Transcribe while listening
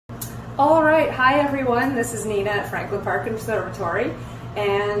All right, hi everyone, this is Nina at Franklin Park Conservatory,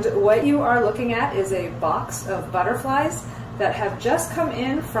 and what you are looking at is a box of butterflies that have just come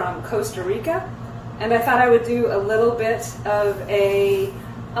in from Costa Rica, and I thought I would do a little bit of a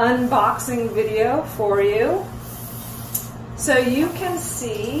unboxing video for you so you can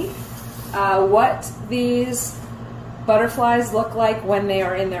see what these butterflies look like when they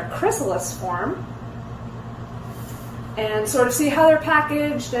are in their chrysalis form, and sort of see how they're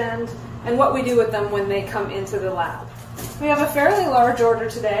packaged and what we do with them when they come into the lab. We have a fairly large order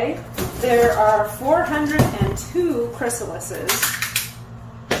today. There are 402 chrysalises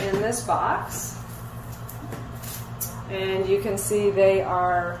in this box, and you can see they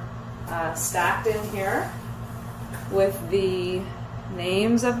are stacked in here with the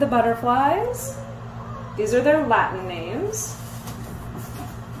names of the butterflies. These are their Latin names.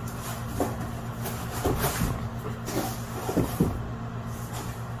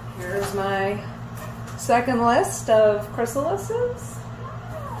 Here's my second list of chrysalises.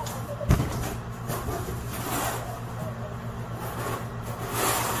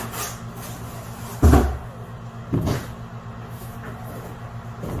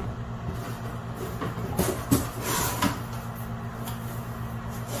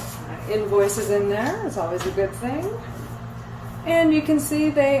 Invoices in there is always a good thing. And you can see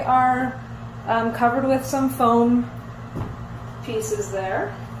they are covered with some foam pieces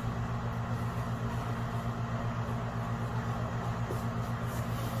there.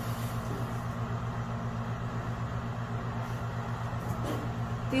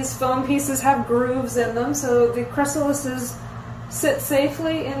 These foam pieces have grooves in them, so the chrysalises sit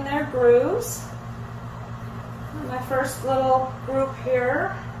safely in their grooves. My first little group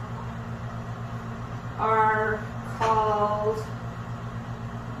here are called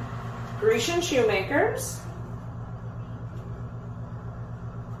Grecian shoemakers.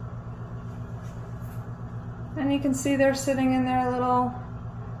 And you can see they're sitting in their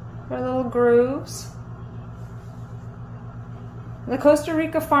little grooves. The Costa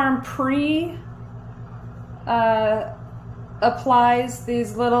Rica farm applies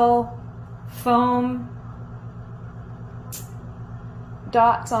these little foam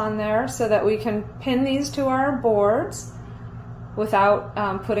dots on there so that we can pin these to our boards without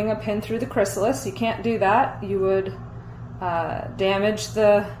putting a pin through the chrysalis. You can't do that. You would damage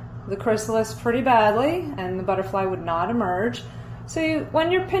the chrysalis pretty badly and the butterfly would not emerge. So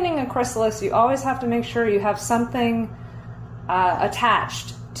when you're pinning a chrysalis, you always have to make sure you have something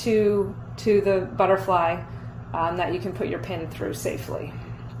attached to the butterfly that you can put your pin through safely.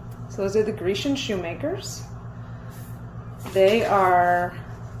 So those are the Grecian shoemakers. They are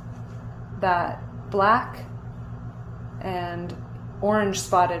that black and orange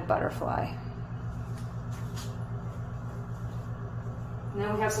spotted butterfly.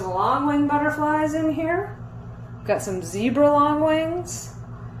 Now we have some long-winged butterflies in here. We've got some zebra longwings.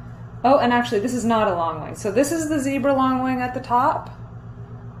 Oh, and actually this is not a longwing. So this is the zebra longwing at the top.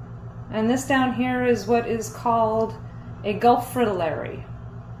 And this down here is what is called a Gulf fritillary.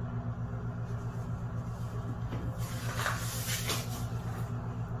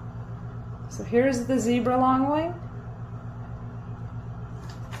 So here's the zebra longwing.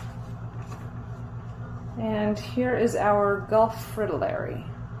 And here is our Gulf fritillary.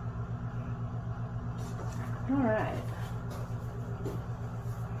 All right.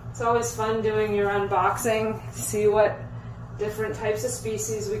 It's always fun doing your unboxing, see what different types of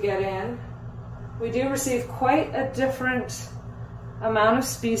species we get in. We do receive quite a different amount of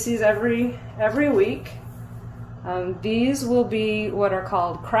species every week. These will be what are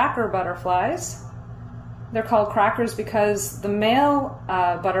called cracker butterflies. They're called crackers because the male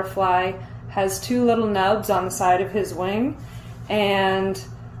butterfly has two little nubs on the side of his wing, and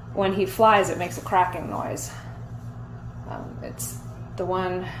when he flies it makes a cracking noise. It's the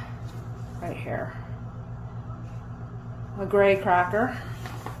one right here, a gray cracker.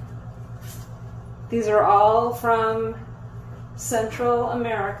 These are all from Central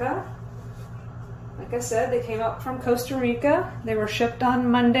America. Like I said, they came up from Costa Rica. They were shipped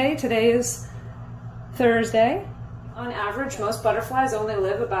on Monday. Today is Thursday. On average, most butterflies only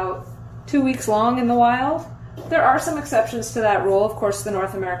live about 2 weeks long in the wild. There are some exceptions to that rule. Of course, the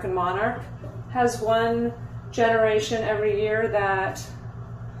North American monarch has one generation every year that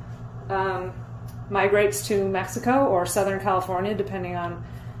migrates to Mexico or Southern California, depending on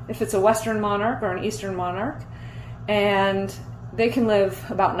if it's a Western monarch or an Eastern monarch. And they can live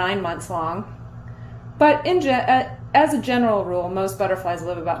about 9 months long. But as a general rule, most butterflies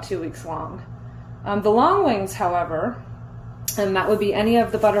live about 2 weeks long. The longwings, however, and that would be any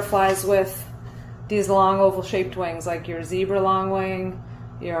of the butterflies with these long oval-shaped wings, like your zebra longwing,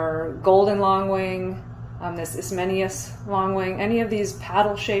 your golden longwing, this Ismenias longwing, any of these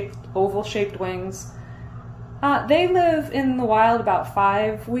paddle-shaped, oval-shaped wings. They live in the wild about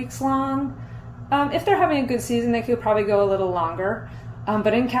 5 weeks long. If they're having a good season, they could probably go a little longer.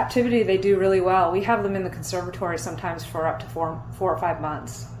 But in captivity, they do really well. We have them in the conservatory sometimes for up to 4 or 5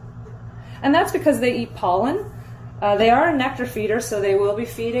 months. And that's because they eat pollen. They are a nectar feeder, so they will be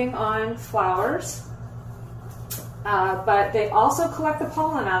feeding on flowers. But they also collect the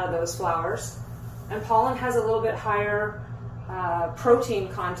pollen out of those flowers. And pollen has a little bit higher protein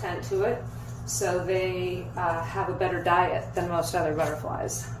content to it, so they have a better diet than most other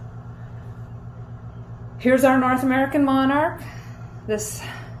butterflies. Here's our North American monarch, this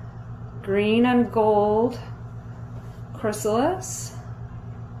green and gold chrysalis.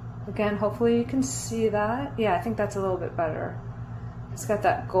 Again, hopefully you can see that. Yeah, I think that's a little bit better. It's got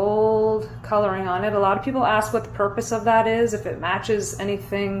that gold coloring on it. A lot of people ask what the purpose of that is, if it matches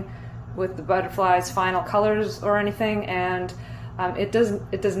anything with the butterfly's final colors or anything, and it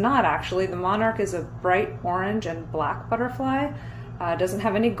does not actually. The monarch is a bright orange and black butterfly. It doesn't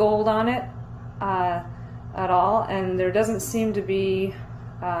have any gold on it at all, and there doesn't seem to be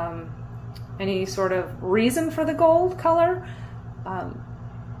any sort of reason for the gold color,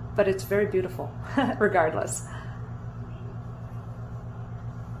 but it's very beautiful regardless.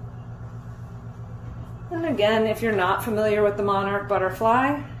 And again, if you're not familiar with the monarch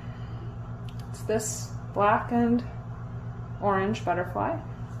butterfly, it's this black and orange butterfly.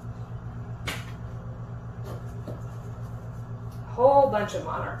 A whole bunch of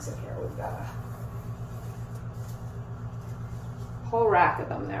monarchs in here. We've got a whole rack of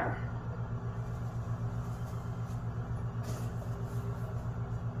them there.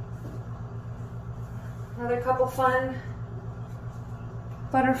 Another couple fun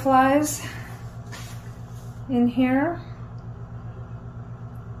butterflies in here.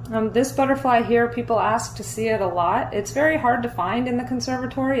 This butterfly here, people ask to see it a lot. It's very hard to find in the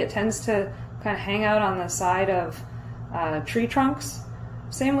conservatory. It tends to kind of hang out on the side of tree trunks.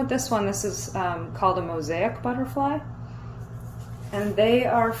 Same with this one. This is called a mosaic butterfly. And they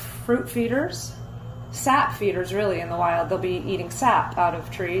are fruit feeders, sap feeders really in the wild. They'll be eating sap out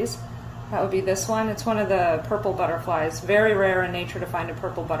of trees. That would be this one. It's one of the purple butterflies. Very rare in nature to find a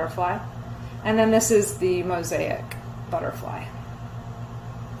purple butterfly. And then this is the mosaic butterfly.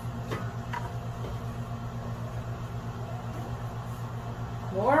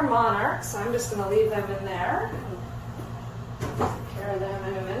 More monarchs. I'm just going to leave them in there. Take care of them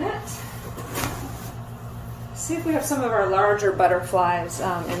in a minute. See if we have some of our larger butterflies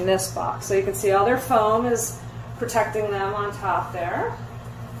in this box. So you can see all their foam is protecting them on top there.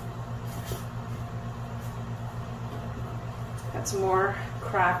 Got some more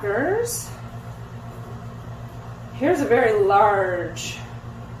crackers. Here's a very large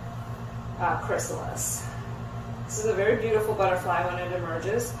chrysalis. This is a very beautiful butterfly when it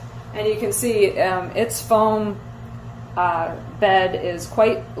emerges. And you can see its foam bed is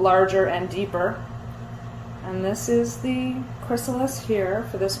quite larger and deeper. And this is the chrysalis here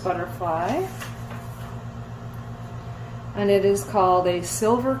for this butterfly. And it is called a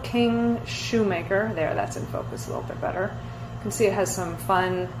Silver King Shoemaker. There, that's in focus a little bit better. You can see it has some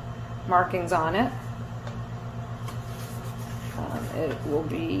fun markings on it. It will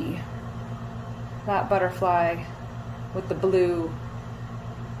be that butterfly with the blue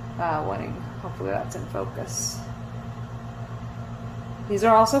wing. Hopefully that's in focus. These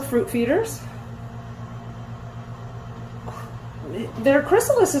are also fruit feeders. Their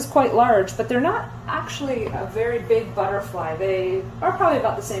chrysalis is quite large, but they're not actually a very big butterfly. They are probably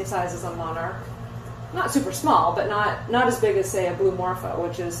about the same size as a monarch. Not super small, but not as big as, say, a blue morpho,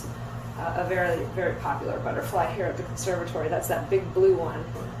 which is a very, very popular butterfly here at the conservatory. That's that big blue one.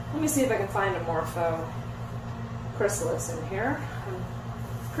 Let me see if I can find a morpho chrysalis in here. I'm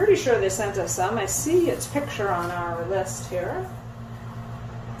pretty sure they sent us some. I see its picture on our list here.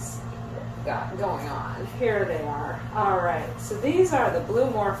 Let's see what we've got going on. Here they are. All right, so these are the blue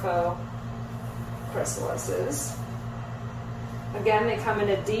morpho chrysalises. Again, they come in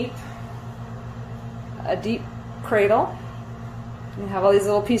a deep cradle. You have all these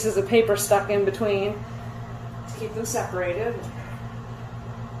little pieces of paper stuck in between to keep them separated.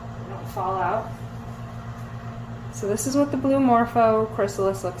 They don't fall out. So this is what the blue morpho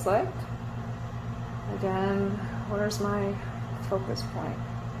chrysalis looks like. Again, where's my focus point?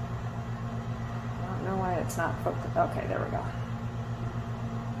 I don't know why it's not focused. Okay, there we go.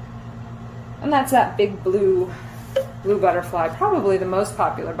 And that's that big blue butterfly, probably the most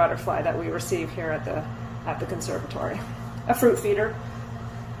popular butterfly that we receive here at the conservatory. A fruit feeder.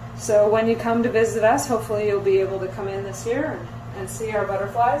 So when you come to visit us, hopefully you'll be able to come in this year and see our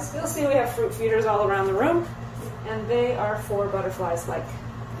butterflies. You'll see we have fruit feeders all around the room, and they are for butterflies like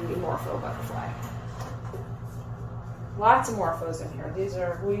the morpho butterfly. Lots of morphos in here. These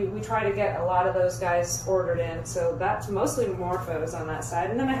are, we try to get a lot of those guys ordered in, so that's mostly morphos on that side.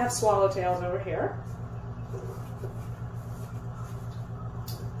 And then I have swallowtails over here.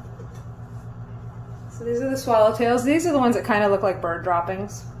 So these are the swallowtails. These are the ones that kind of look like bird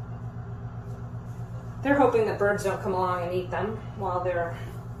droppings. They're hoping that birds don't come along and eat them while they're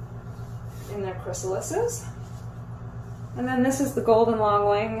in their chrysalises. And then this is the golden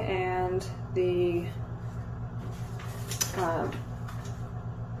longwing and the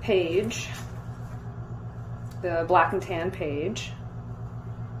page, the black and tan page.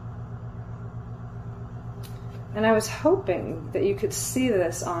 And I was hoping that you could see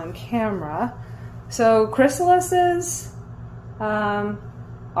this on camera. So chrysalises are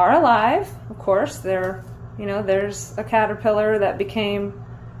alive, of course. They're, you know, there's a caterpillar that became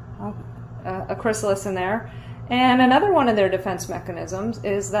a chrysalis in there. And another one of their defense mechanisms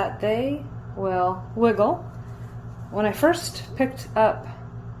is that they will wiggle. When I first picked up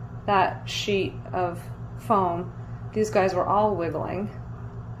that sheet of foam, these guys were all wiggling.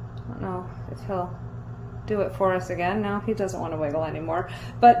 I don't know if he'll do it for us again. No, he doesn't want to wiggle anymore.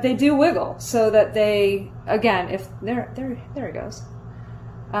 But they do wiggle so that they, again, if there he goes.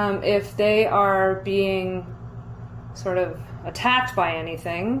 If they are being sort of attacked by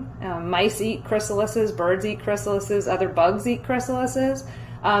anything, mice eat chrysalises, birds eat chrysalises, other bugs eat chrysalises,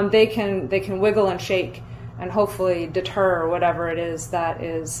 they can wiggle and shake and hopefully deter whatever it is that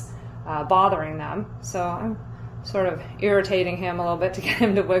is bothering them. So I'm sort of irritating him a little bit to get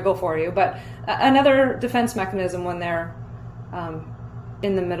him to wiggle for you. But another defense mechanism when they're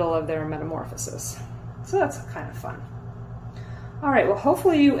in the middle of their metamorphosis. So that's kind of fun. All right, well,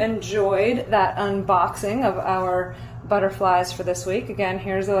 hopefully you enjoyed that unboxing of our butterflies for this week. Again,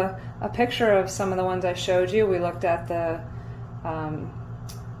 here's a picture of some of the ones I showed you. We looked at the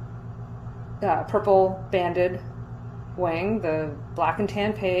purple banded wing, the black and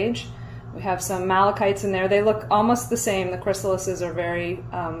tan page. We have some malachites in there. They look almost the same. The chrysalises are very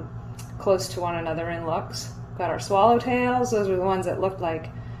close to one another in looks. Got our swallowtails. Those are the ones that looked like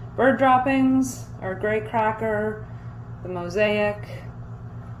bird droppings, our gray cracker, the mosaic,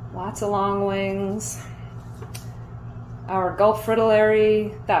 lots of long wings. Our Gulf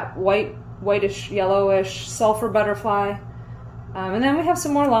fritillary, that whitish, yellowish sulfur butterfly. And then we have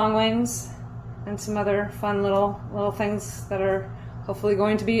some more long wings and some other fun little things that are hopefully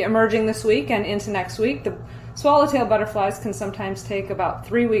going to be emerging this week and into next week. The swallowtail butterflies can sometimes take about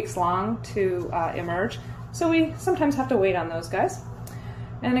 3 weeks long to emerge, so we sometimes have to wait on those guys.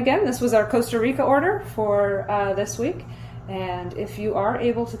 And again, this was our Costa Rica order for this week. And if you are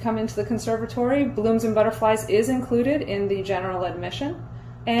able to come into the conservatory, Blooms and Butterflies is included in the general admission.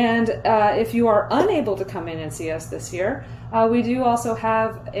 And if you are unable to come in and see us this year, we do also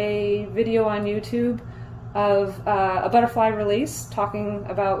have a video on YouTube of a butterfly release talking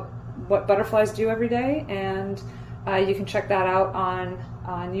about what butterflies do every day, and you can check that out on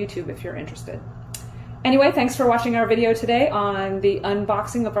YouTube if you're interested. Anyway, thanks for watching our video today on the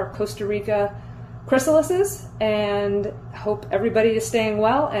unboxing of our Costa Rica chrysalises, and hope everybody is staying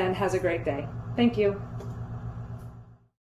well and has a great day. Thank you.